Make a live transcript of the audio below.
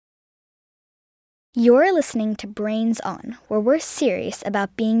You're listening to Brains On, where we're serious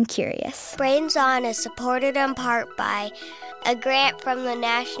about being curious. Brains On is supported in part by a grant from the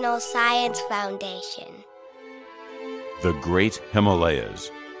National Science Foundation. The Great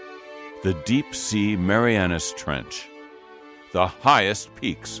Himalayas, the Deep-Sea Marianas Trench, the highest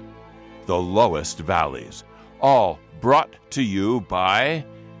peaks, the lowest valleys, all brought to you by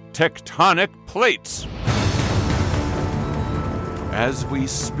tectonic plates. As we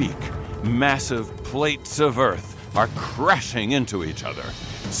speak, massive plates of Earth are crashing into each other,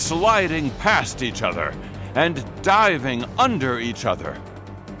 sliding past each other, and diving under each other,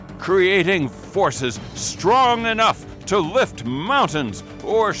 creating forces strong enough to lift mountains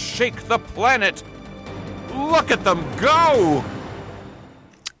or shake the planet. Look at them go!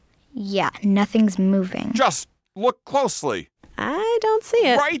 Yeah, nothing's moving. Just look closely. I don't see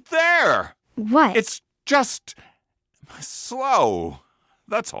it. Right there! What? It's just slow.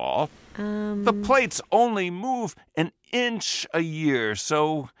 That's all. The plates only move an inch a year,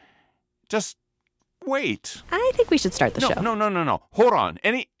 so just wait. I think we should start the show. No. Hold on.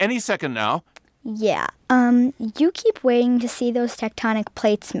 Any second now. Yeah, you keep waiting to see those tectonic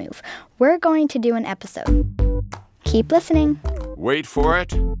plates move. We're going to do an episode. Keep listening. Wait for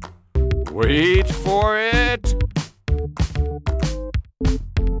it. Wait for it.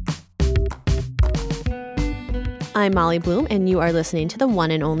 I'm Molly Bloom, and you are listening to the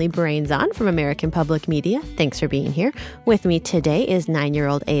one and only Brains On from American Public Media. Thanks for being here. With me today is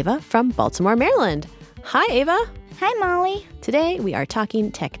 9-year-old Ava from Baltimore, Maryland. Hi, Ava. Hi, Molly. Today, we are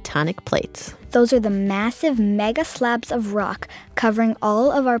talking tectonic plates. Those are the massive mega slabs of rock covering all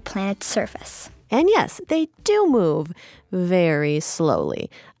of our planet's surface. And yes, they do move very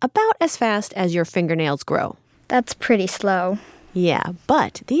slowly, about as fast as your fingernails grow. That's pretty slow. Yeah,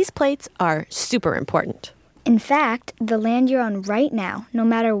 but these plates are super important. In fact, the land you're on right now, no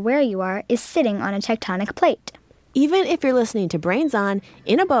matter where you are, is sitting on a tectonic plate. Even if you're listening to Brains On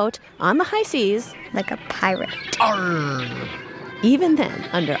in a boat on the high seas, Like a pirate. Arr! even then,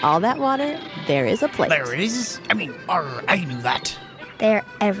 under all that water, there is a plate. There is? I knew that. They're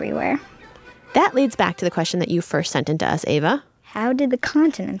everywhere. That leads back to the question that you first sent into us, Ava. How did the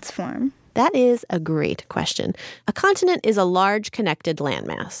continents form? That is a great question. A continent is a large connected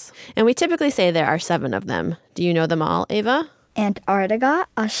landmass, and we typically say there are 7 of them. Do you know them all, Ava? Antarctica,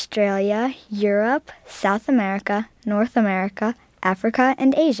 Australia, Europe, South America, North America, Africa,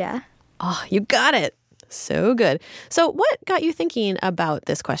 and Asia. Oh, you got it. So good. So what got you thinking about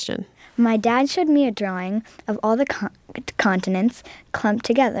this question? My dad showed me a drawing of all the continents clumped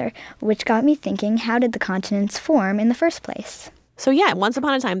together, which got me thinking, how did the continents form in the first place? So yeah, once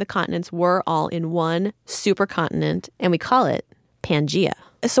upon a time, the continents were all in one supercontinent, and we call it Pangaea.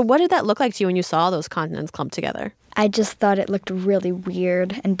 So what did that look like to you when you saw those continents clumped together? I just thought it looked really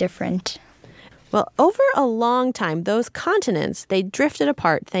weird and different. Well, over a long time, those continents, they drifted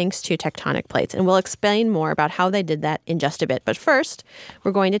apart thanks to tectonic plates, and we'll explain more about how they did that in just a bit. But first,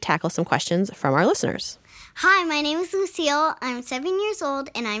 we're going to tackle some questions from our listeners. Hi, my name is Lucille. I'm 7 years old,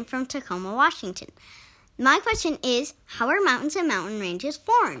 and I'm from Tacoma, Washington. My question is, how are mountains and mountain ranges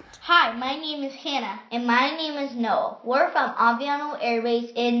formed? Hi, my name is Hannah, and my name is Noah. We're from Aviano Air Base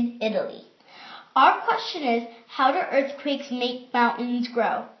in Italy. Our question is, how do earthquakes make mountains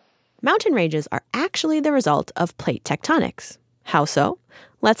grow? Mountain ranges are actually the result of plate tectonics. How so?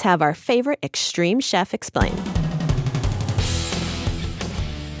 Let's have our favorite extreme chef explain.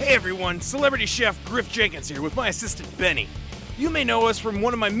 Hey everyone, celebrity chef Griff Jenkins here with my assistant Benny. You may know us from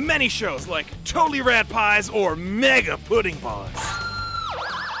one of my many shows like Totally Rad Pies or Mega Pudding Pods.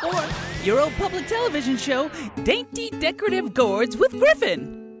 Or your old public television show, Dainty Decorative Gourds with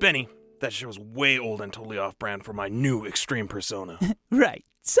Griffin. Benny, that show's way old and totally off-brand for my new extreme persona. Right.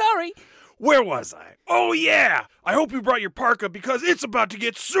 Sorry. Where was I? Oh yeah! I hope you brought your parka because it's about to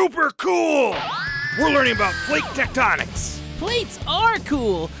get super cool! We're learning about plate tectonics. Plates are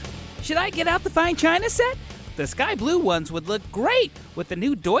cool. Should I get out the fine china set? The sky blue ones would look great with the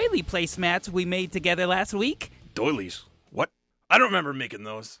new doily placemats we made together last week. Doilies? What? I don't remember making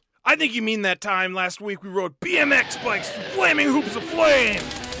those. I think you mean that time last week we rode BMX bikes through flaming hoops of flame!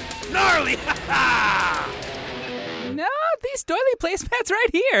 Gnarly! Ha ha! No, these doily placemats right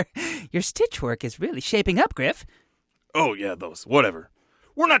here. Your stitch work is really shaping up, Griff. Oh yeah, those. Whatever.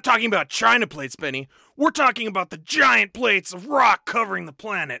 We're not talking about china plates, Benny. We're talking about the giant plates of rock covering the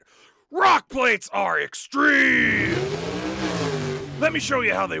planet. Rock plates are extreme! Let me show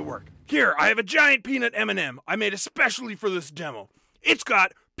you how they work. Here, I have a giant peanut M&M I made especially for this demo. It's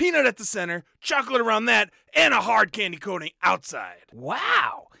got peanut at the center, chocolate around that, and a hard candy coating outside.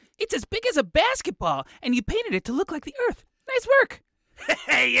 Wow. It's as big as a basketball, and you painted it to look like the Earth. Nice work.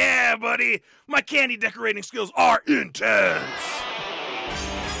 Hey, yeah, buddy. My candy decorating skills are intense.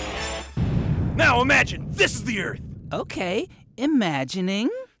 Now imagine this is the Earth. Okay, imagining.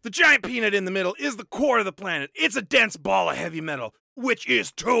 The giant peanut in the middle is the core of the planet. It's a dense ball of heavy metal, which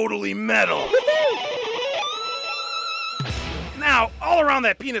is totally metal. Now, all around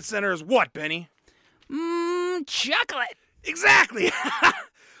that peanut center is what, Benny? Chocolate. Exactly.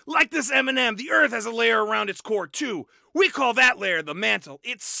 Like this M&M, the Earth has a layer around its core, too. We call that layer the mantle.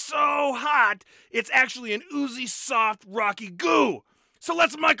 It's so hot, it's actually an oozy, soft, rocky goo. So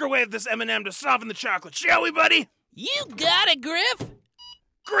let's microwave this M&M to soften the chocolate, shall we, buddy? You got it, Griff.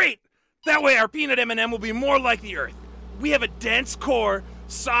 Great! That way our peanut M&M will be more like the Earth. We have a dense core,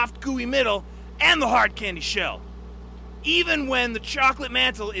 soft, gooey middle, and the hard candy shell. Even when the chocolate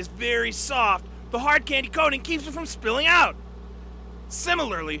mantle is very soft, the hard candy coating keeps it from spilling out.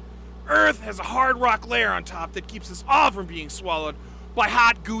 Similarly, Earth has a hard rock layer on top that keeps us all from being swallowed by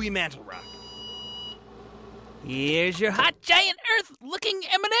hot, gooey mantle rock. Here's your hot, giant, Earth-looking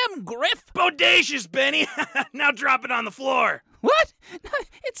M&M, Griff. Bodacious, Benny! Now drop it on the floor. What?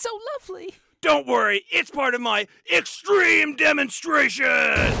 It's so lovely. Don't worry, it's part of my extreme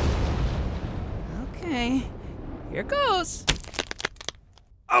demonstration! Okay, here goes.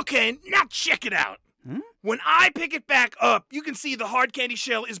 Okay, now check it out. When I pick it back up, you can see the hard candy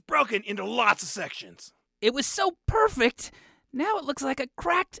shell is broken into lots of sections. It was so perfect. Now it looks like a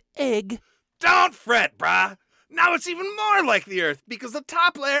cracked egg. Don't fret, brah. Now it's even more like the Earth because the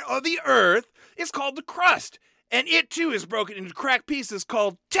top layer of the Earth is called the crust, and it too is broken into cracked pieces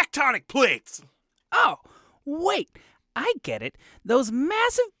called tectonic plates. Oh, wait. I get it. Those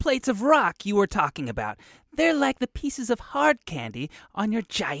massive plates of rock you were talking about. They're like the pieces of hard candy on your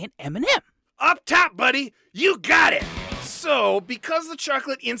giant M&M. Up top, buddy, you got it! So, because the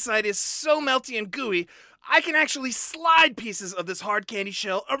chocolate inside is so melty and gooey, I can actually slide pieces of this hard candy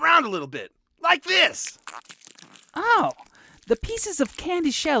shell around a little bit. Like this! Oh, the pieces of candy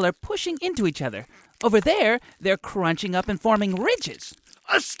shell are pushing into each other. Over there, they're crunching up and forming ridges.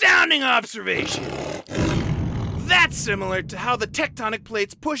 Astounding observation! That's similar to how the tectonic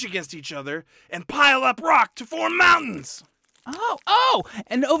plates push against each other and pile up rock to form mountains. Oh,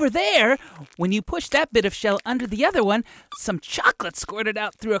 and over there, when you push that bit of shell under the other one, some chocolate squirted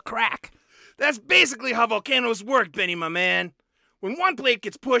out through a crack. That's basically how volcanoes work, Benny, my man. When one plate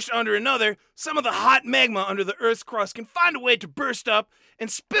gets pushed under another, some of the hot magma under the Earth's crust can find a way to burst up and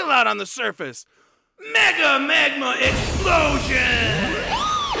spill out on the surface. Mega magma explosion!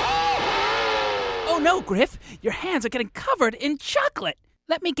 Oh no, Griff, your hands are getting covered in chocolate.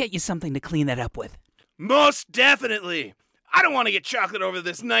 Let me get you something to clean that up with. Most definitely. I don't want to get chocolate over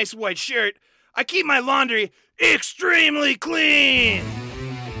this nice white shirt. I keep my laundry extremely clean.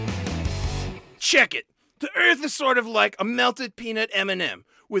 Check it. The Earth is sort of like a melted peanut M&M,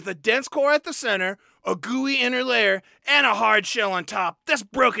 with a dense core at the center, a gooey inner layer, and a hard shell on top that's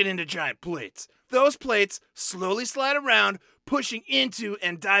broken into giant plates. Those plates slowly slide around, pushing into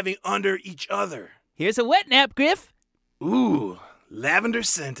and diving under each other. Here's a wet nap, Griff. Ooh, lavender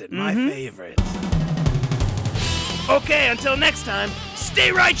scented, my favorite. Okay, until next time,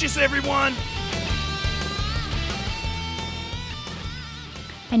 stay righteous, everyone!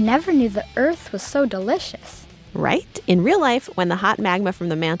 I never knew the Earth was so delicious. Right? In real life, when the hot magma from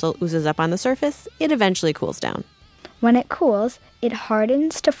the mantle oozes up on the surface, it eventually cools down. When it cools, it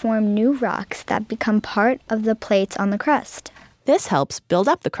hardens to form new rocks that become part of the plates on the crust. This helps build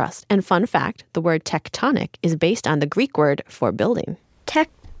up the crust. And fun fact, the word tectonic is based on the Greek word for building.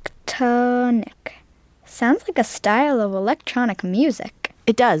 Tectonic. Sounds like a style of electronic music.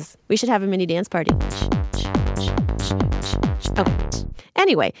 It does. We should have a mini dance party. Okay.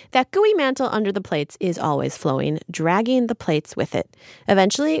 Anyway, that gooey mantle under the plates is always flowing, dragging the plates with it.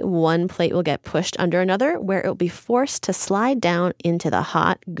 Eventually, one plate will get pushed under another, where it will be forced to slide down into the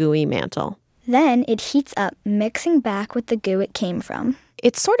hot, gooey mantle. Then it heats up, mixing back with the goo it came from.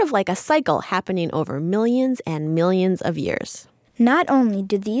 It's sort of like a cycle happening over millions and millions of years. Not only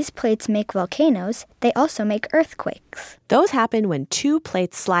do these plates make volcanoes, they also make earthquakes. Those happen when two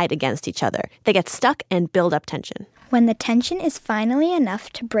plates slide against each other. They get stuck and build up tension. When the tension is finally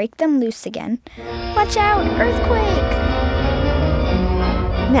enough to break them loose again, watch out, earthquake!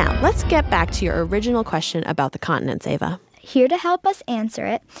 Now, let's get back to your original question about the continents, Ava. Here to help us answer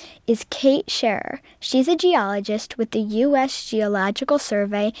it is Kate Scherer. She's a geologist with the U.S. Geological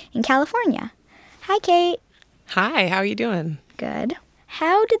Survey in California. Hi, Kate. Hi, how are you doing? Good.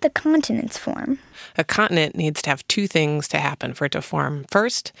 How did the continents form? A continent needs to have two things to happen for it to form.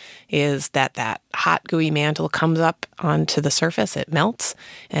 First is that hot, gooey mantle comes up onto the surface. It melts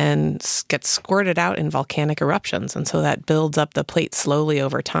and gets squirted out in volcanic eruptions. And so that builds up the plate slowly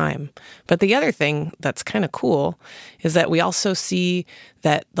over time. But the other thing that's kind of cool is that we also see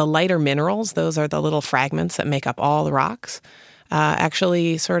that the lighter minerals, those are the little fragments that make up all the rocks,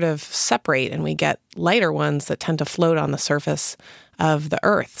 actually sort of separate, and we get lighter ones that tend to float on the surface of the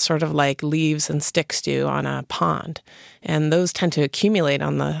earth, sort of like leaves and sticks do on a pond. And those tend to accumulate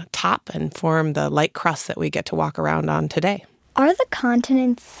on the top and form the light crust that we get to walk around on today. Are the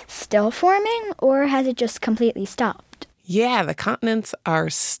continents still forming, or has it just completely stopped? Yeah, the continents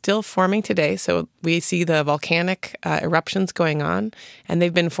are still forming today. So we see the volcanic eruptions going on, and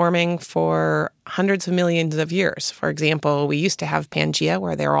they've been forming for hundreds of millions of years. For example, we used to have Pangaea,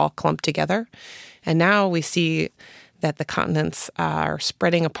 where they're all clumped together. And now we see that the continents are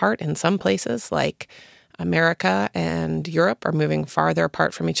spreading apart in some places, like America and Europe are moving farther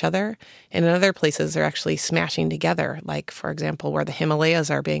apart from each other. And in other places, they're actually smashing together, like, for example, where the Himalayas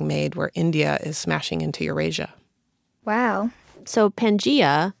are being made, where India is smashing into Eurasia. Wow. So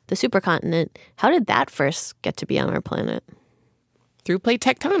Pangaea, the supercontinent, how did that first get to be on our planet? Through plate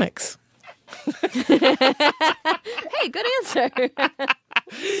tectonics. Hey, good answer.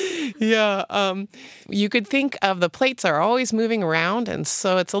 Yeah. You could think of the plates are always moving around, and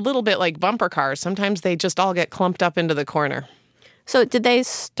so it's a little bit like bumper cars. Sometimes they just all get clumped up into the corner. So did they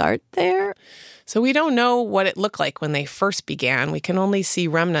start there? So we don't know what it looked like when they first began. We can only see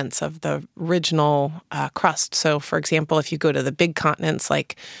remnants of the original crust. So, for example, if you go to the big continents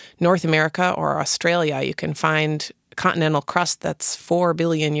like North America or Australia, you can find continental crust that's 4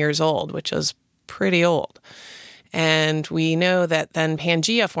 billion years old, which is pretty old. And we know that then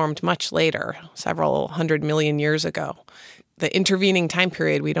Pangaea formed much later, several 100 million years ago. The intervening time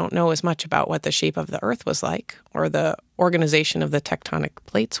period, we don't know as much about what the shape of the Earth was like or the organization of the tectonic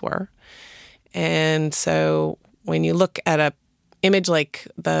plates were. And so when you look at an image like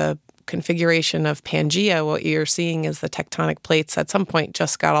the configuration of Pangaea, what you're seeing is the tectonic plates at some point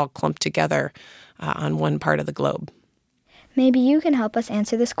just got all clumped together on one part of the globe. Maybe you can help us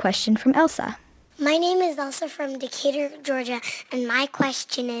answer this question from Elsa. My name is Elsa from Decatur, Georgia, and my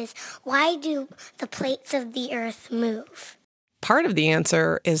question is, why do the plates of the Earth move? Part of the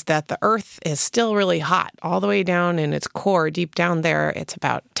answer is that the Earth is still really hot. All the way down in its core, deep down there, it's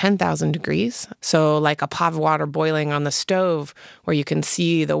about 10,000 degrees. So like a pot of water boiling on the stove where you can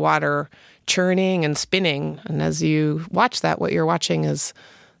see the water churning and spinning. And as you watch that, what you're watching is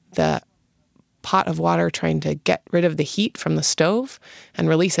the pot of water trying to get rid of the heat from the stove and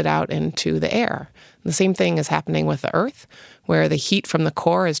release it out into the air. The same thing is happening with the Earth, where the heat from the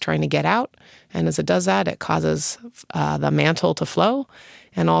core is trying to get out. And as it does that, it causes the mantle to flow.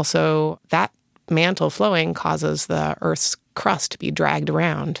 And also that mantle flowing causes the Earth's crust to be dragged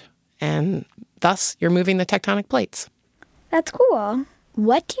around. And thus, you're moving the tectonic plates. That's cool.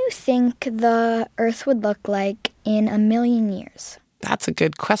 What do you think the Earth would look like in 1 million years? That's a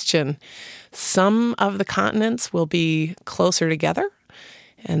good question. Some of the continents will be closer together,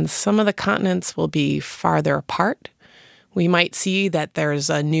 and some of the continents will be farther apart. We might see that there's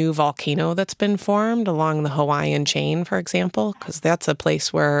a new volcano that's been formed along the Hawaiian chain, for example, because that's a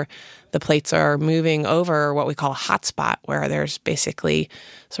place where the plates are moving over what we call a hotspot, where there's basically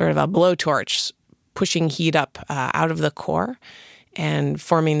sort of a blowtorch pushing heat up out of the core and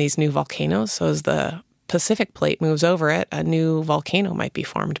forming these new volcanoes. So as the Pacific plate moves over it, a new volcano might be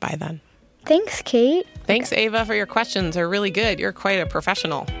formed by then. Thanks, Kate. Thanks, Ava, for your questions. They're really good. You're quite a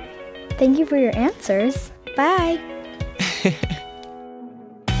professional. Thank you for your answers. Bye.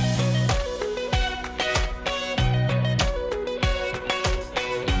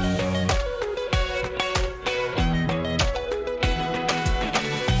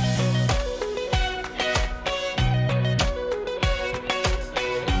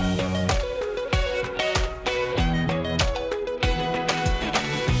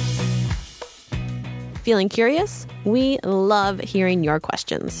 Feeling curious? We love hearing your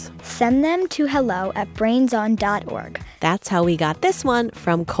questions. Send them to hello@brainson.org. That's how we got this one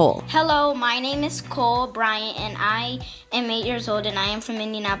from Cole. Hello, my name is Cole Bryant, and I am 8 years old, and I am from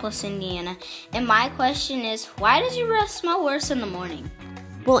Indianapolis, Indiana. And my question is, why does your breath smell worse in the morning?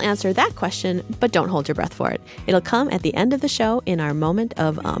 We'll answer that question, but don't hold your breath for it. It'll come at the end of the show in our moment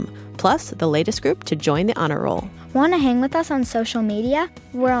of plus the latest group to join the honor roll. Want to hang with us on social media?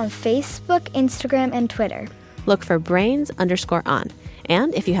 We're on Facebook, Instagram, and Twitter. Look for brains_on.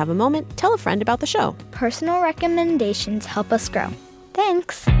 And if you have a moment, tell a friend about the show. Personal recommendations help us grow.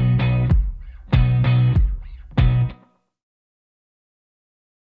 Thanks.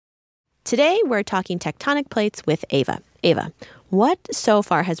 Today, we're talking tectonic plates with Ava. Ava, what so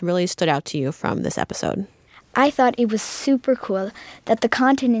far has really stood out to you from this episode? I thought it was super cool that the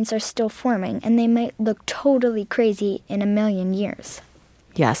continents are still forming and they might look totally crazy in 1,000,000 years.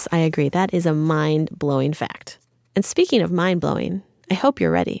 Yes, I agree. That is a mind-blowing fact. And speaking of mind-blowing, I hope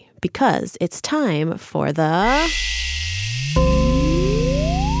you're ready because it's time for the...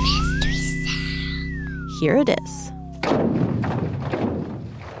 Mystery Sound. Here it is.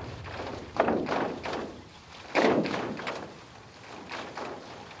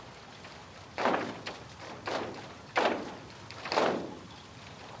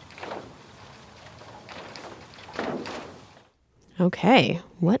 Okay,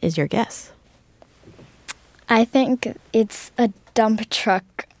 what is your guess? I think it's a dump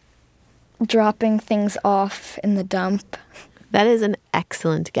truck dropping things off in the dump. That is an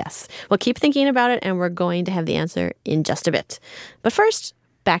excellent guess. Well, keep thinking about it, and we're going to have the answer in just a bit. But first,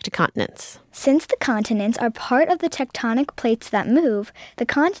 back to continents. Since the continents are part of the tectonic plates that move, the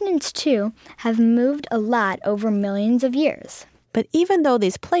continents, too, have moved a lot over millions of years. But even though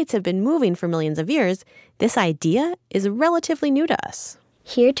these plates have been moving for millions of years, this idea is relatively new to us.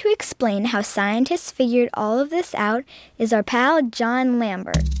 Here to explain how scientists figured all of this out is our pal John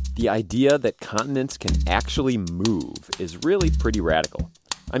Lambert. The idea that continents can actually move is really pretty radical.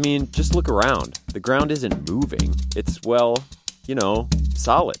 I mean, just look around. The ground isn't moving. It's, well,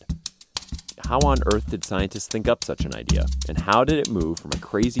 solid. How on earth did scientists think up such an idea? And how did it move from a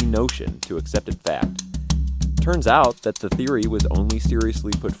crazy notion to accepted fact? Turns out that the theory was only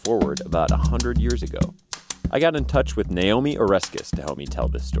seriously put forward about 100 years ago. I got in touch with Naomi Oreskes to help me tell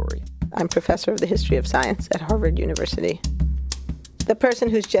this story. I'm professor of the history of science at Harvard University. The person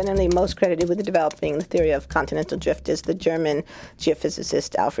who's generally most credited with developing the theory of continental drift is the German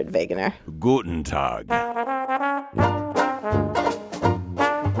geophysicist Alfred Wegener. Guten Tag.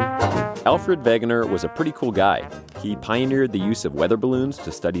 Alfred Wegener was a pretty cool guy. He pioneered the use of weather balloons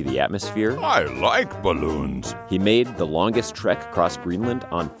to study the atmosphere. I like balloons. He made the longest trek across Greenland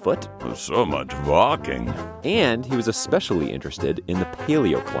on foot. So much walking. And he was especially interested in the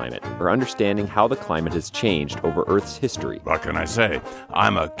paleoclimate, or understanding how the climate has changed over Earth's history. What can I say?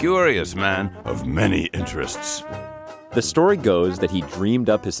 I'm a curious man of many interests. The story goes that he dreamed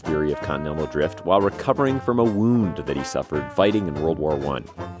up his theory of continental drift while recovering from a wound that he suffered fighting in World War I.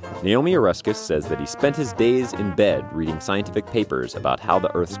 Naomi Oreskes says that he spent his days in bed reading scientific papers about how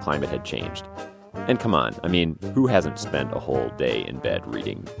the Earth's climate had changed. And come on, I mean, who hasn't spent a whole day in bed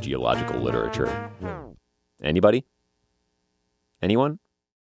reading geological literature? Anybody? Anyone?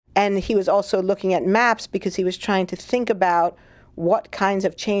 And he was also looking at maps because he was trying to think about what kinds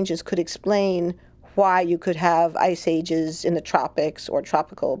of changes could explain why you could have ice ages in the tropics or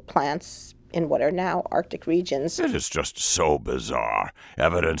tropical plants in what are now Arctic regions. It is just so bizarre.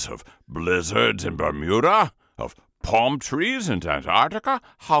 Evidence of blizzards in Bermuda, of palm trees in Antarctica.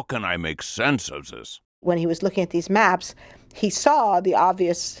 How can I make sense of this? When he was looking at these maps, he saw the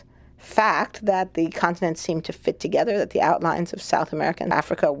obvious fact that the continents seemed to fit together, that the outlines of South America and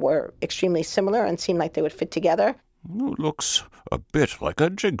Africa were extremely similar and seemed like they would fit together. It looks a bit like a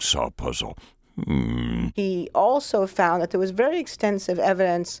jigsaw puzzle. He also found that there was very extensive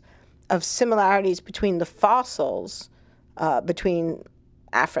evidence of similarities between the fossils between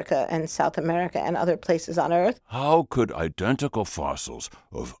Africa and South America and other places on Earth. How could identical fossils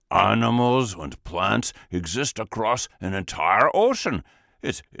of animals and plants exist across an entire ocean?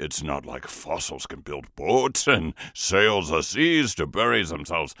 It's not like fossils can build boats and sail the seas to bury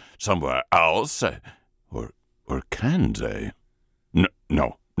themselves somewhere else. Or can they?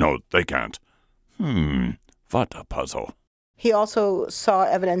 No, they can't. What a puzzle. He also saw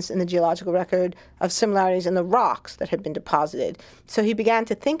evidence in the geological record of similarities in the rocks that had been deposited. So he began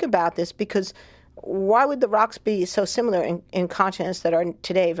to think about this because why would the rocks be so similar in continents that are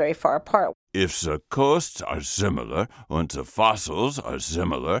today very far apart? If the coasts are similar, and the fossils are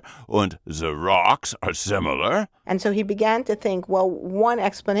similar, and the rocks are similar... And so he began to think, well, one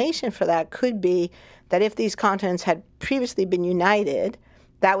explanation for that could be that if these continents had previously been united,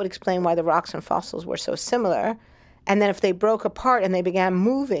 that would explain why the rocks and fossils were so similar. And then if they broke apart and they began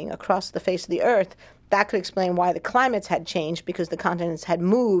moving across the face of the Earth, that could explain why the climates had changed, because the continents had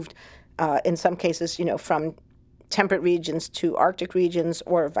moved, in some cases, from temperate regions to Arctic regions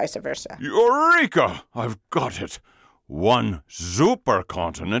or vice versa. Eureka! I've got it. One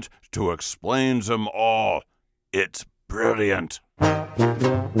supercontinent to explain them all. It's brilliant.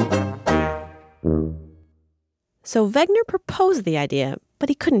 So Wegener proposed the idea, but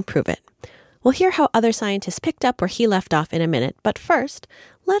he couldn't prove it. We'll hear how other scientists picked up where he left off in a minute. But first,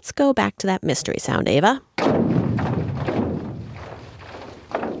 let's go back to that mystery sound, Ava.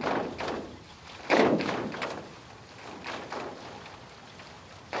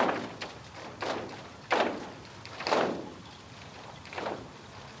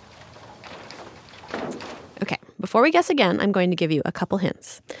 before we guess again, I'm going to give you a couple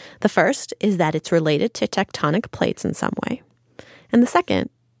hints. The first is that it's related to tectonic plates in some way. And the second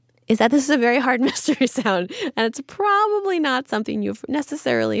is that this is a very hard mystery sound, and it's probably not something you've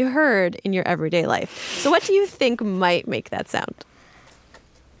necessarily heard in your everyday life. So what do you think might make that sound?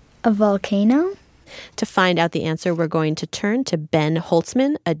 A volcano? To find out the answer, we're going to turn to Ben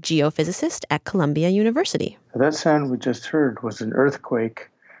Holtzman, a geophysicist at Columbia University. That sound we just heard was an earthquake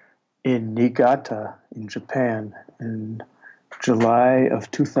in Niigata in Japan in July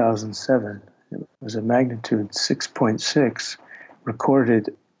of 2007. It was a magnitude 6.6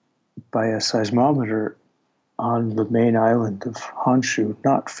 recorded by a seismometer on the main island of Honshu,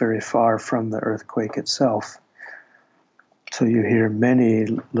 not very far from the earthquake itself. So you hear many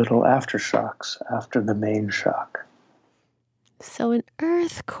little aftershocks after the main shock. So an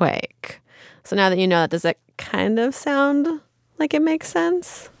earthquake. So now that you know that, does that kind of sound like it makes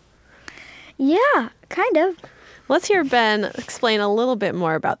sense? Yeah, kind of. Let's hear Ben explain a little bit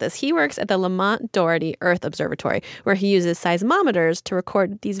more about this. He works at the Lamont Doherty Earth Observatory, where he uses seismometers to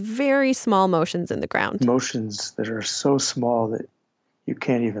record these very small motions in the ground. Motions that are so small that you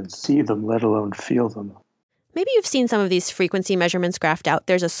can't even see them, let alone feel them. Maybe you've seen some of these frequency measurements graphed out.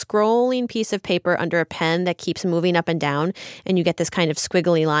 There's a scrolling piece of paper under a pen that keeps moving up and down, and you get this kind of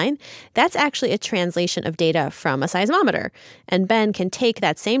squiggly line. That's actually a translation of data from a seismometer. And Ben can take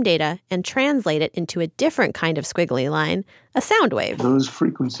that same data and translate it into a different kind of squiggly line, a sound wave. Those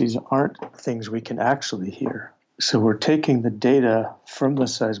frequencies aren't things we can actually hear. So we're taking the data from the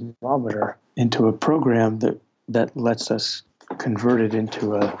seismometer into a program that lets us convert it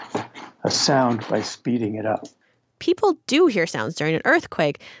into a sound by speeding it up. People do hear sounds during an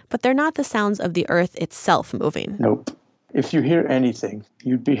earthquake, but they're not the sounds of the earth itself moving. Nope. If you hear anything,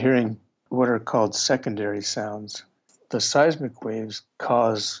 you'd be hearing what are called secondary sounds. The seismic waves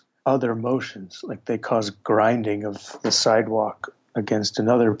cause other motions, like they cause grinding of the sidewalk against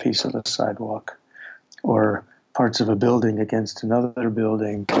another piece of the sidewalk, or parts of a building against another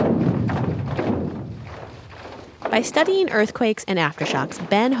building. By studying earthquakes and aftershocks,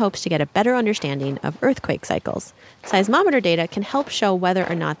 Ben hopes to get a better understanding of earthquake cycles. Seismometer data can help show whether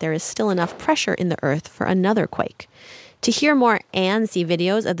or not there is still enough pressure in the earth for another quake. To hear more and see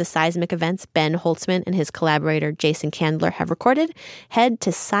videos of the seismic events Ben Holtzman and his collaborator Jason Candler have recorded, head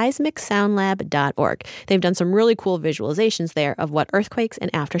to seismicsoundlab.org. They've done some really cool visualizations there of what earthquakes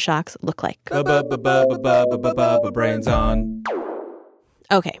and aftershocks look like. Brains on.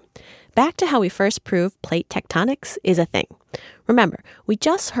 Okay. Back to how we first proved plate tectonics is a thing. Remember, we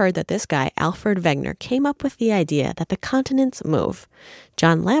just heard that this guy, Alfred Wegener, came up with the idea that the continents move.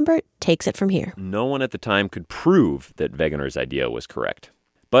 John Lambert takes it from here. No one at the time could prove that Wegener's idea was correct.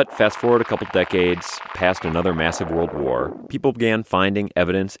 But fast forward a couple decades, past another massive world war, people began finding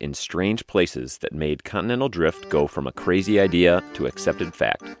evidence in strange places that made continental drift go from a crazy idea to accepted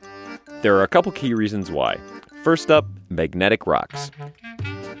fact. There are a couple key reasons why. First up, magnetic rocks.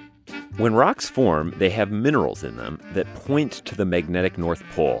 When rocks form, they have minerals in them that point to the magnetic North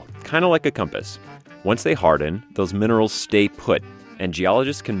Pole, kind of like a compass. Once they harden, those minerals stay put, and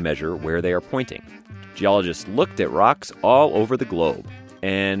geologists can measure where they are pointing. Geologists looked at rocks all over the globe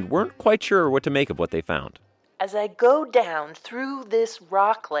and weren't quite sure what to make of what they found. As I go down through this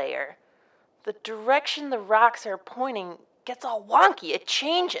rock layer, the direction the rocks are pointing gets all wonky. It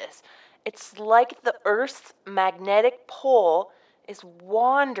changes. It's like the Earth's magnetic pole is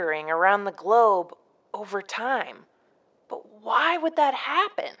wandering around the globe over time. But why would that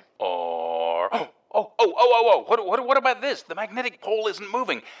happen? What about this? The magnetic pole isn't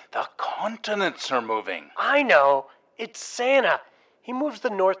moving. The continents are moving. I know. It's Santa. He moves the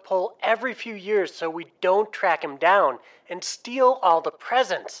North Pole every few years so we don't track him down and steal all the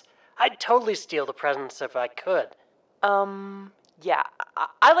presents. I'd totally steal the presents if I could. Yeah,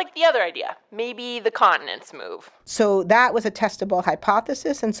 I like the other idea. Maybe the continents move. So that was a testable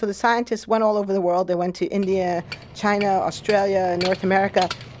hypothesis, and so the scientists went all over the world. They went to India, China, Australia, North America,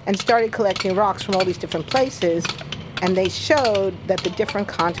 and started collecting rocks from all these different places, and they showed that the different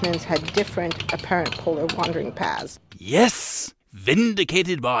continents had different apparent polar wandering paths. Yes!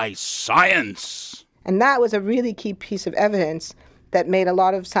 Vindicated by science! And that was a really key piece of evidence that made a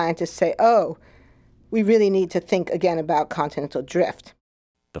lot of scientists say, oh, we really need to think again about continental drift.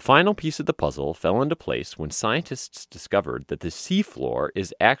 The final piece of the puzzle fell into place when scientists discovered that the seafloor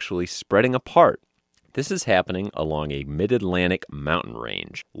is actually spreading apart. This is happening along a mid-Atlantic mountain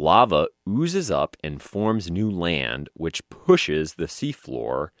range. Lava oozes up and forms new land, which pushes the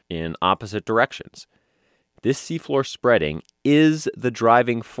seafloor in opposite directions. This seafloor spreading is the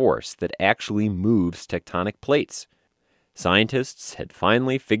driving force that actually moves tectonic plates. Scientists had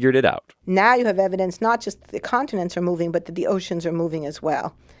finally figured it out. Now you have evidence not just that the continents are moving, but that the oceans are moving as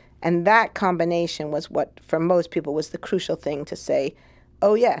well. And that combination was what, for most people, was the crucial thing to say,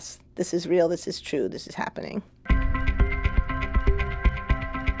 oh yes, this is real, this is true, this is happening.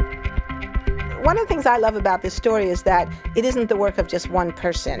 One of the things I love about this story is that it isn't the work of just one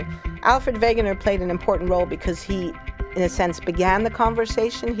person. Alfred Wegener played an important role because he, in a sense, began the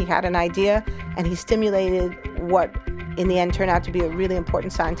conversation. He had an idea, and he stimulated what, in the end, turned out to be a really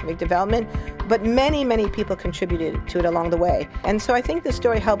important scientific development. But many, many people contributed to it along the way. And so I think this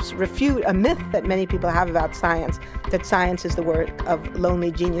story helps refute a myth that many people have about science, that science is the work of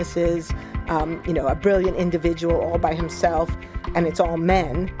lonely geniuses, a brilliant individual all by himself, and it's all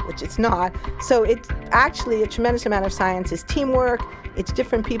men, which it's not. So it's actually a tremendous amount of science is teamwork. It's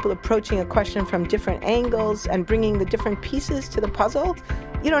different people approaching a question from different angles and bringing the different pieces to the puzzle.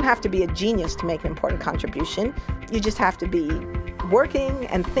 You don't have to be a genius to make an important contribution. You just have to be working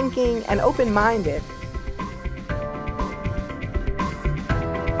and thinking and open-minded.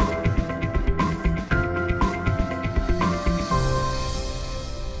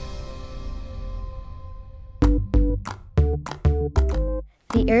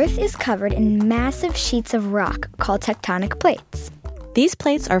 The Earth is covered in massive sheets of rock called tectonic plates. These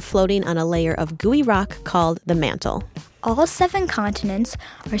plates are floating on a layer of gooey rock called the mantle. All 7 continents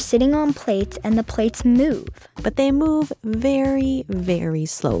are sitting on plates, and the plates move. But they move very, very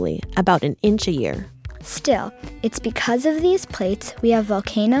slowly, about an inch a year. Still, it's because of these plates we have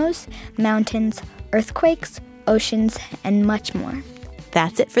volcanoes, mountains, earthquakes, oceans, and much more.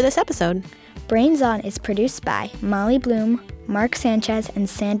 That's it for this episode. Brains On is produced by Molly Bloom, Mark Sanchez, and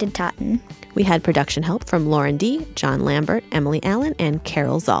Sandon Totten. We had production help from Lauren D., John Lambert, Emily Allen, and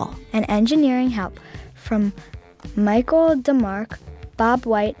Carol Zoll. And engineering help from Michael DeMarc, Bob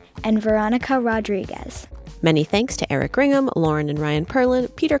White, and Veronica Rodriguez. Many thanks to Eric Ringham, Lauren and Ryan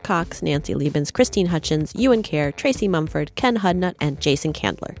Perlin, Peter Cox, Nancy Liebens, Christine Hutchins, Ewan Kerr, Tracy Mumford, Ken Hudnut, and Jason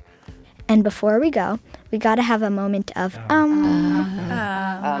Candler. And before we go, we gotta have a moment of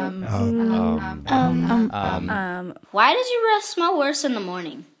Why does your breath smell worse in the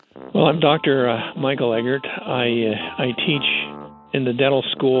morning? Well, I'm Dr. Michael Eggert. I teach in the dental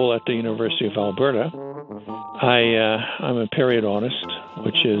school at the University of Alberta. I'm a periodontist,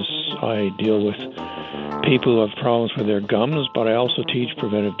 which is I deal with people who have problems with their gums, but I also teach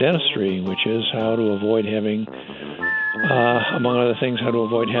preventive dentistry, which is how to avoid having, among other things, how to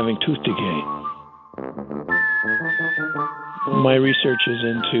avoid having tooth decay. My research is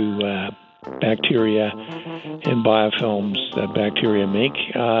into bacteria and biofilms that bacteria make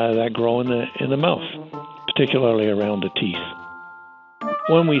that grow in the mouth, particularly around the teeth.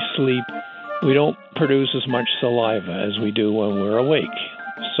 When we sleep, we don't produce as much saliva as we do when we're awake.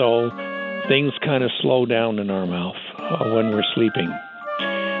 So things kind of slow down in our mouth when we're sleeping.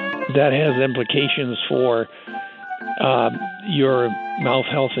 That has implications for your mouth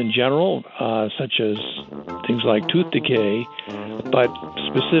health in general, such as things like tooth decay, but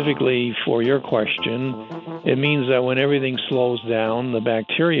specifically for your question, it means that when everything slows down, the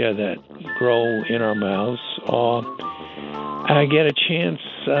bacteria that grow in our mouths get a chance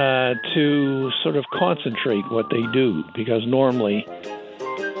to sort of concentrate what they do, because normally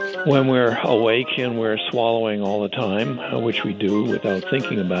when we're awake and we're swallowing all the time, which we do without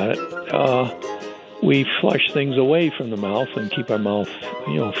thinking about it, we flush things away from the mouth and keep our mouth,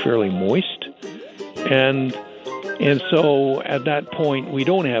 fairly moist. And so at that point, we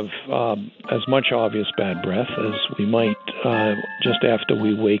don't have as much obvious bad breath as we might just after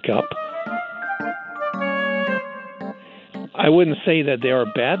we wake up. I wouldn't say that there are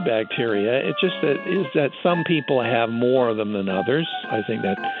bad bacteria. It's just that some people have more of them than others. I think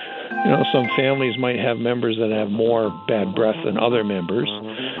that some families might have members that have more bad breath than other members.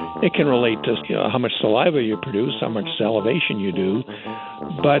 It can relate to how much saliva you produce, how much salivation you do.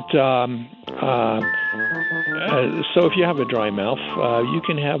 But so if you have a dry mouth, you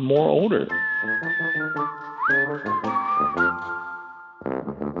can have more odor.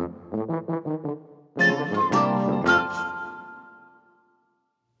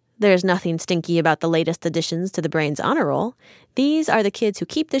 There's nothing stinky about the latest additions to the Brains Honor Roll. These are the kids who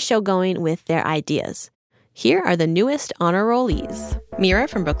keep the show going with their ideas. Here are the newest honor rollees. Mira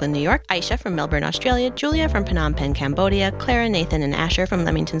from Brooklyn, New York, Aisha from Melbourne, Australia, Julia from Phnom Penh, Cambodia, Clara, Nathan, and Asher from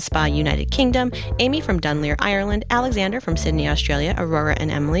Leamington Spa, United Kingdom, Amy from Dunleer, Ireland, Alexander from Sydney, Australia, Aurora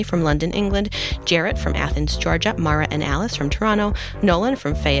and Emily from London, England, Jarrett from Athens, Georgia, Mara and Alice from Toronto, Nolan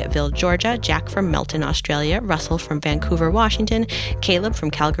from Fayetteville, Georgia, Jack from Melton, Australia, Russell from Vancouver, Washington, Caleb from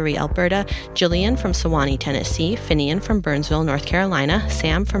Calgary, Alberta, Jillian from Sewanee, Tennessee, Finian from Burnsville, North Carolina,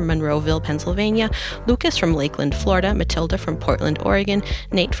 Sam from Monroeville, Pennsylvania, Lucas from Lakeland, Florida, Matilda from Portland, Oregon,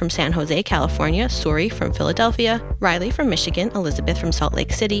 Nate from San Jose, California, Suri from Philadelphia, Riley from Michigan, Elizabeth from Salt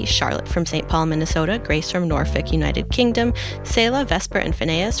Lake City, Charlotte from St. Paul, Minnesota, Grace from Norfolk, United Kingdom, Selah, Vesper, and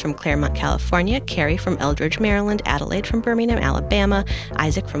Phineas from Claremont, California, Carrie from Eldridge, Maryland, Adelaide from Birmingham, Alabama,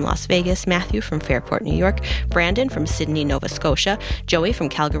 Isaac from Las Vegas, Matthew from Fairport, New York, Brandon from Sydney, Nova Scotia, Joey from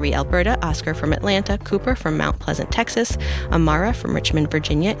Calgary, Alberta, Oscar from Atlanta, Cooper from Mount Pleasant, Texas, Amara from Richmond,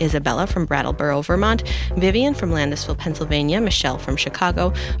 Virginia, Isabella from Brattleboro, Vermont, Vivian from Landisville, Pennsylvania, Michelle from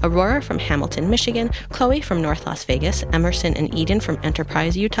Chicago, Aurora from Hamilton, Michigan, Chloe from North Las Vegas, Emerson and Eden from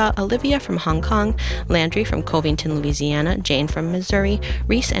Enterprise, Utah, Olivia from Hong Kong, Landry from Covington, Louisiana, Jane from Missouri,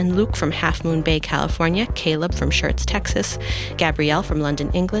 Reese and Luke from Half Moon Bay, California, Caleb from Schertz, Texas, Gabrielle from London,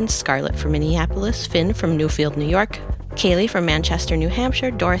 England, Scarlett from Minneapolis, Finn from Newfield, New York, Kaylee from Manchester, New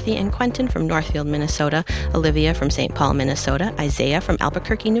Hampshire, Dorothy and Quentin from Northfield, Minnesota, Olivia from St. Paul, Minnesota, Isaiah from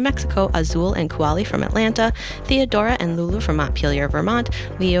Albuquerque, New Mexico, Azul and Kuali from Atlanta, Theodora and Lulu from Montpelier, Vermont,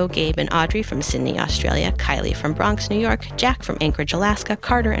 Leo, Gabe, and Audrey from Sydney, Australia, Kylie from Bronx, New York, Jack from Anchorage, Alaska,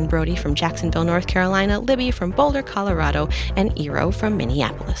 Carter and Brody from Jacksonville, North Carolina, Libby from Boulder, Colorado, and Eero from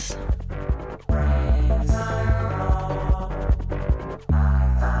Minneapolis.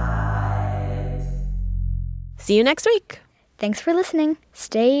 See you next week. Thanks for listening.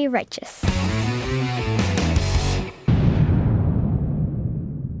 Stay righteous.